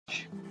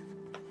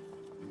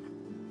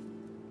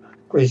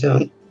Greasy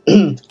on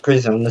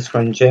the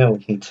screen jail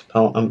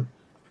department.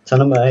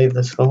 Tell him hey,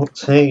 the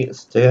Hotseat,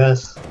 it's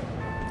DS.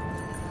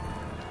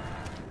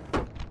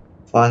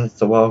 Finds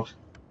the world.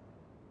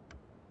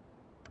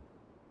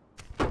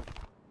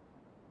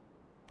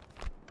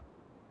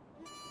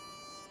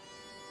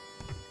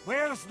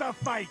 Where's the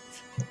fight?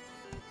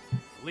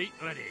 Fleet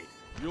ready.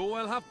 You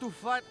will have to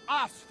fight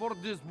us for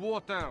these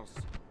waters.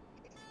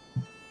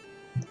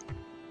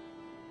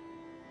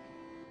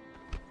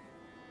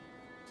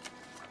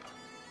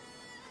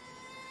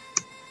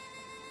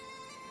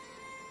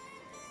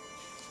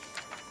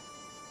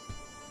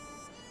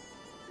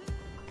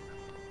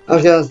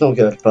 Okay, that's not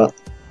good, but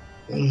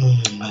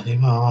maybe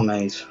my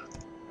armies.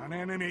 An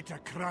enemy to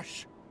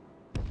crush.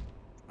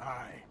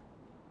 Aye.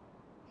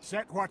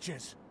 Set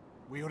watches.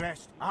 We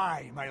rest.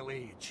 Aye, my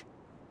liege.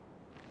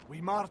 We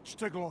march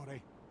to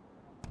glory.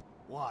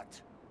 What?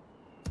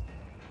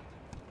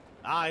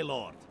 Aye,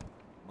 lord.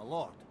 My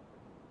lord.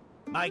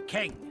 My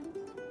king.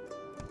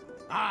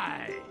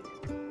 Aye.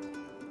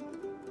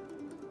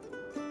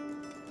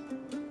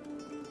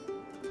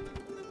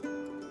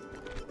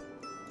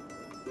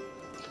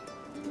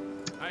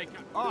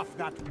 Off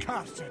that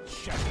cursed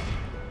ship!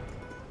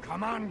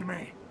 Command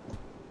me!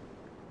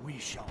 We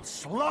shall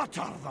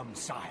slaughter them,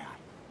 sire!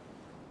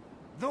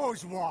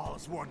 Those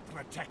walls won't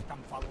protect them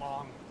for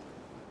long.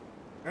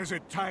 Is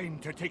it time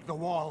to take the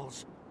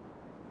walls?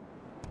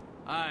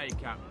 Aye,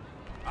 Captain.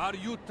 Are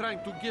you trying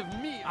to give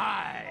me...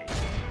 Aye!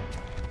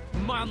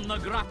 Man the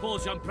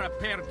grapples and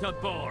prepare to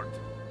board.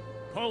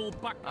 Pull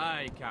back...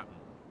 Aye, Captain.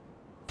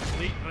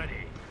 Fleet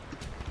ready.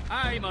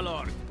 Aye, my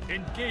lord.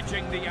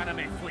 Engaging the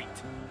enemy fleet.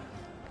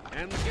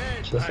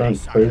 Engage. Just don't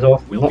freeze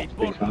off, not to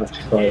be much,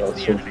 so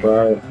that's all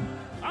right.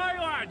 Aye,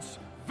 lads!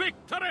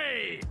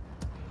 Victory!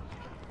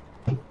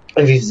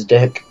 I've used a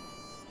dick.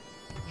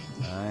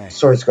 Aye.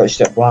 Sorry, Scottish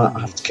Step 1, I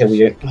have to kill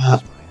you. Get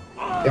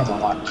my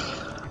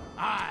life.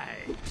 Aye!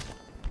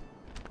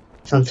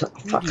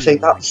 Fuck's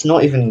sake, that's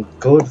not even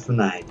good for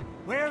me.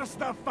 Where's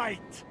the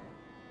fight?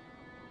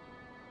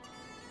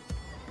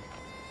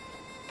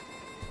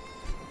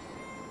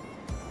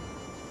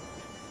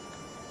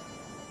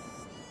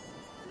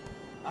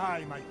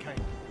 Aye, my king.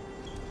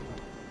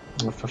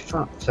 Oh, for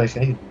fuck's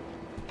sake.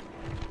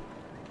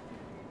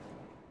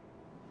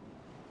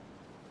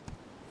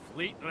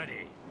 Fleet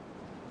ready.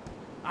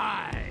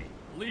 Aye,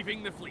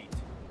 leaving the fleet.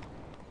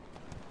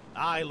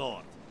 Aye,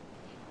 lord.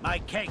 My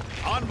king.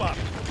 Onward.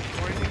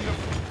 Joining the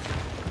fleet.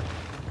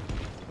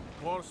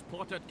 Course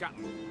plotted,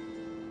 Captain.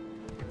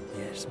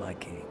 Yes, my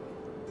king.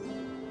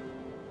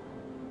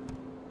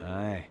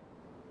 Aye.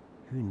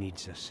 Who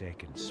needs a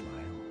second smile?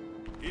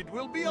 It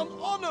will be an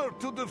honor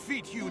to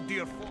defeat you,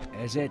 dear foe.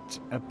 Is it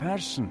a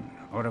person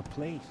or a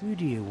place? Who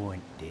do you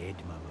want dead,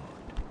 my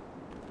lord?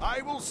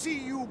 I will see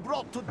you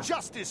brought to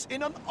justice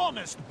in an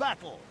honest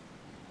battle.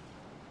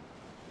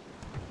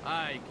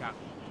 Aye,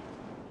 Captain.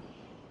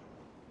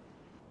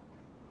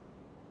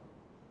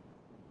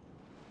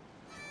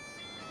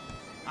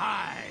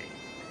 Aye.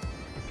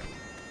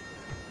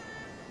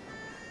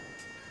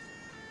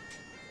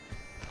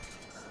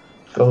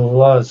 Got a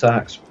lot of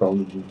attacks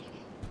from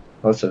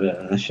lots of it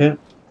in this shit.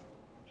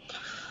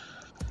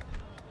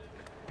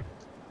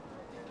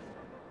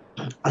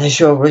 Are you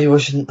sure we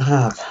shouldn't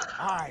have?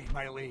 Aye,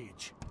 my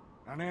liege.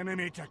 An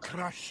enemy to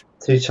crush.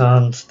 2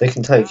 turns, they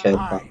can take it, but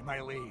Aye,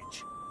 my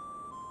liege.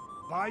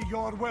 By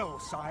your will,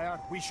 sire,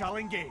 we shall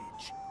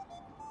engage.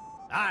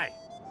 Aye.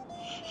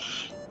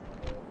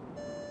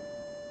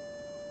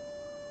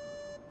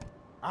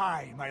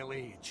 Aye, my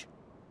liege.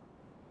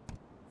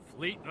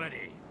 Fleet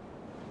ready.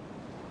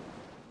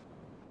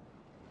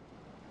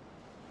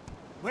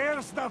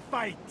 Where's the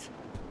fight?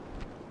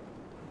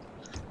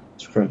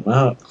 sprint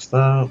marks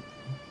that.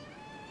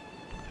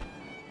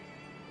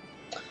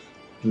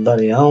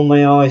 Bloody hell,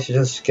 my eyes are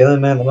just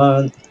killing me at the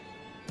moment.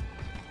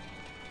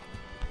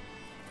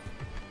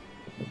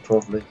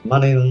 Probably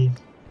money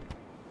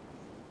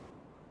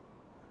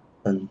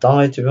than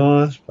die, to be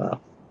honest, but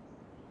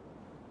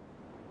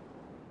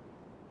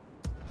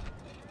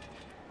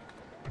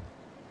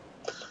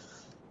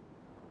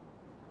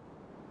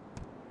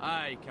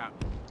Aye,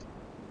 Captain.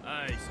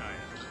 Aye,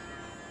 sire.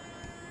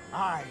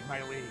 Aye,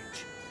 my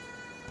liege.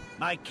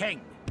 My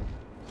king.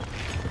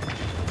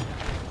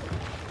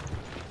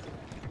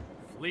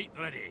 Fleet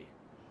ready.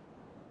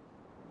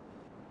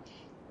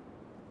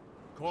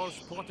 Course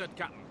plotted,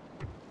 Captain.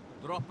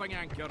 Dropping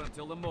anchor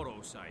until the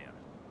morrow, sire.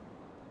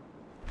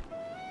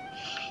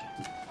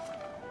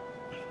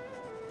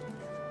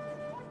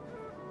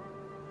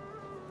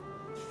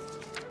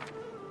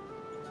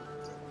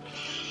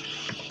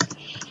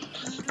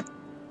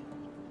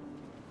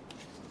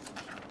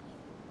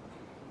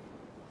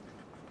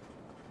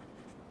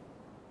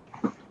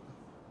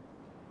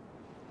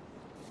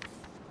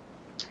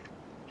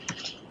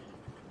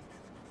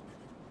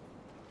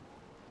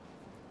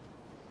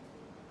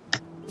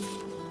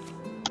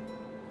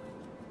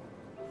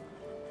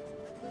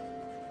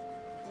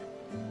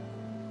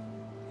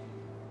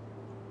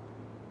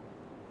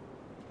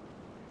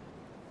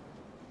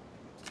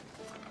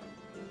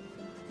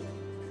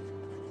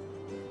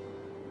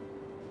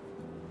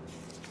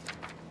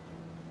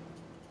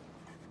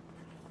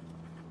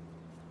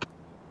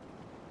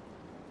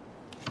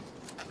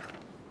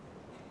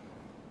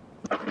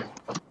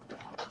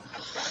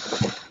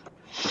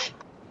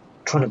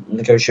 trying to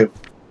negotiate.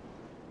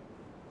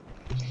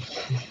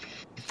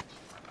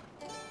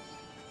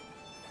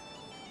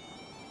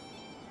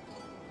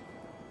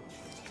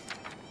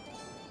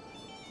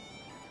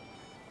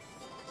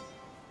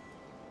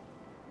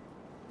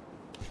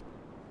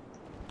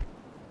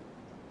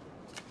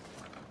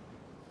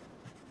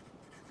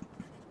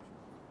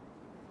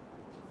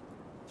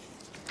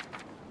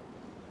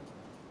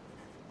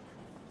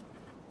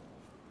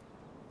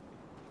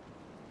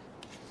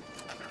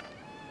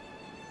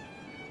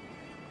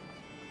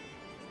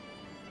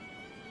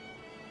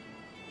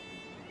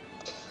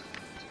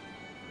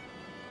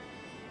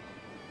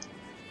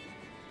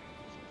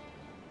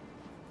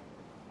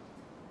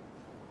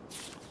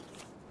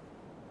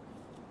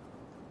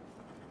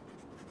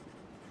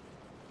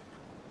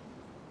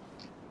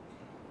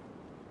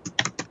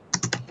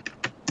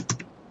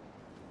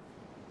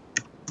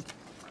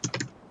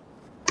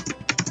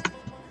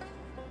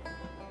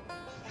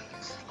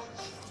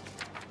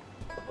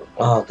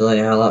 Oh, bloody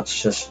hell, that's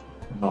just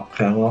not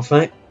going off,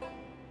 mate.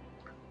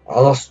 I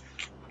lost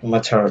my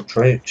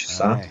territory, which is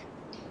sad. Aye.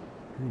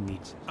 Who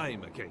needs it? Aye,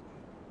 my king.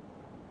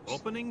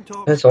 Opening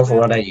talk. It's off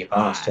already, you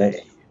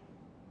bastard.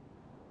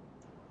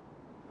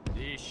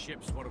 These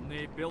ships were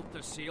nae built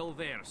to sail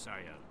there,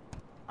 sire.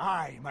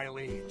 Aye, my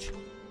liege.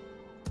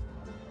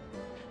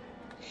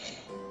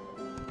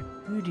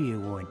 Who do you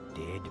want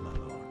dead, my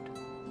lord?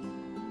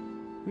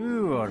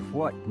 Who or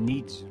what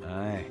needs?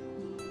 Aye.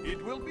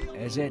 It will be.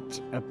 Is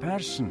it a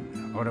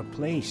person or a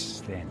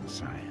place then,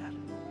 sire?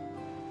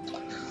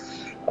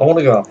 I want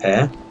to go up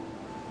here,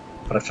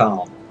 but I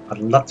can't. I'd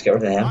love to get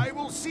rid of him. I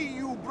will see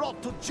you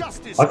brought to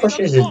justice. My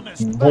question is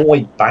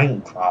Roy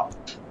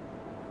bankrupt?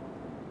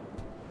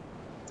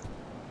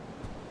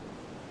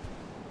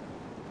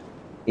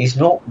 He's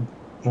not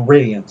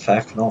brilliant for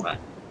economic.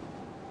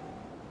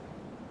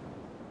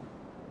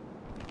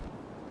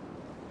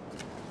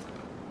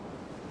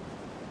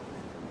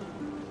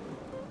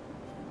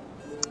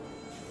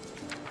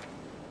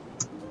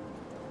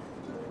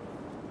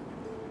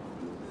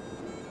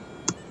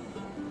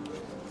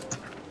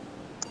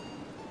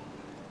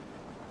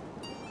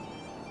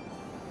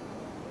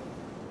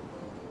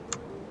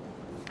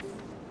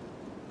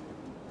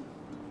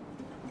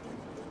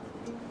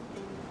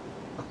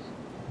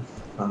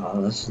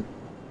 Let's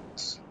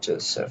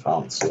just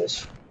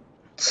advances.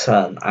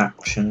 Turn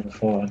action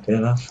before I do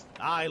this.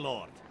 Aye,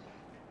 Lord.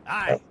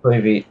 Aye. That'd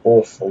probably be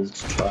awful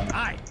to try.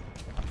 Aye.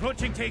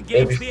 Approaching to It'd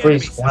engage be the enemy,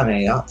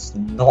 320, that's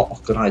not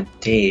a good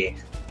idea.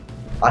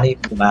 I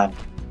need the man.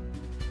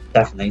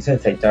 Definitely, he's gonna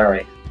take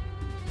Derry.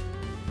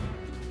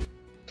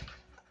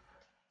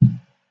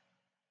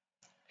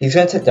 He's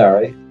gonna take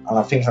Derry, and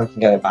I think I can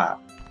get it back.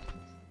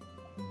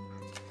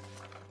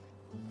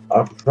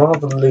 I'd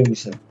rather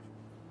lose him.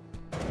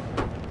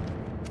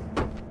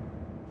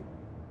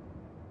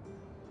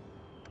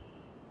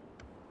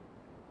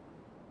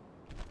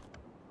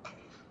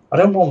 I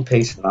don't want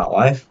peace in that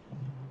way.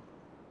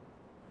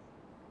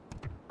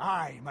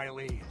 Aye, my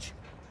liege.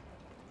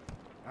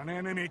 An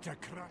enemy to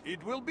crush.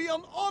 It will be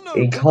an honor.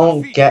 He to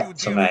can't defeat get you,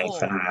 to dear me foe.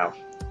 for now.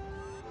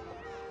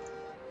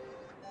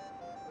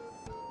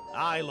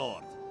 Aye,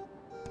 Lord.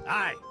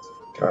 Aye.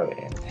 Go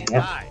in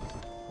here. Aye.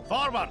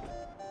 Forward.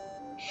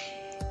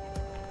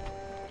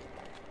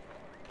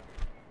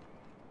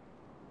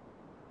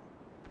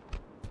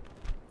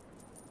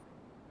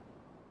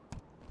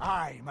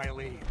 Aye, my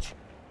liege.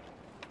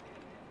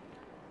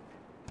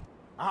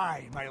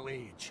 Aye, my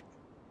liege.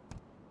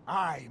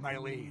 Aye, my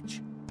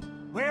liege.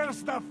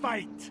 Where's the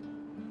fight?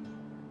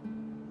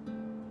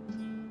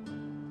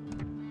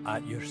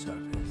 At your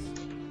service,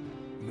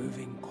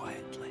 moving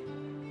quietly.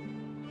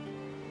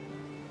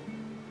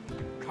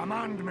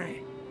 Command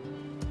me.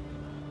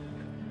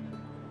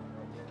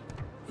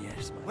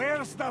 Yes, my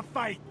Where's the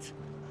fight?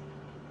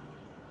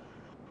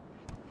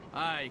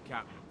 Aye,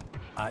 Captain.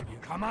 at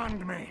your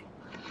Command me.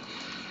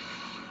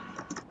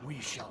 We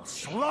shall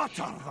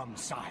slaughter them,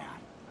 sire.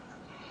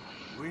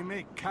 We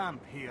make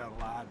camp here,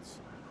 lads.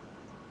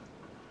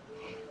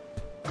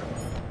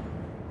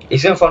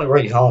 He's gonna find it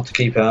really hard to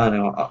keep it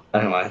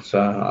anyway, so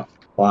that's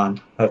the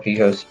plan. Hope he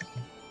goes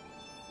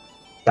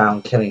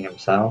down killing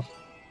himself.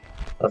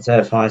 That's it,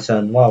 if I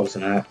turn well,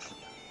 isn't it?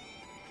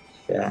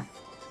 Yeah.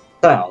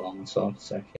 Don't know how long, so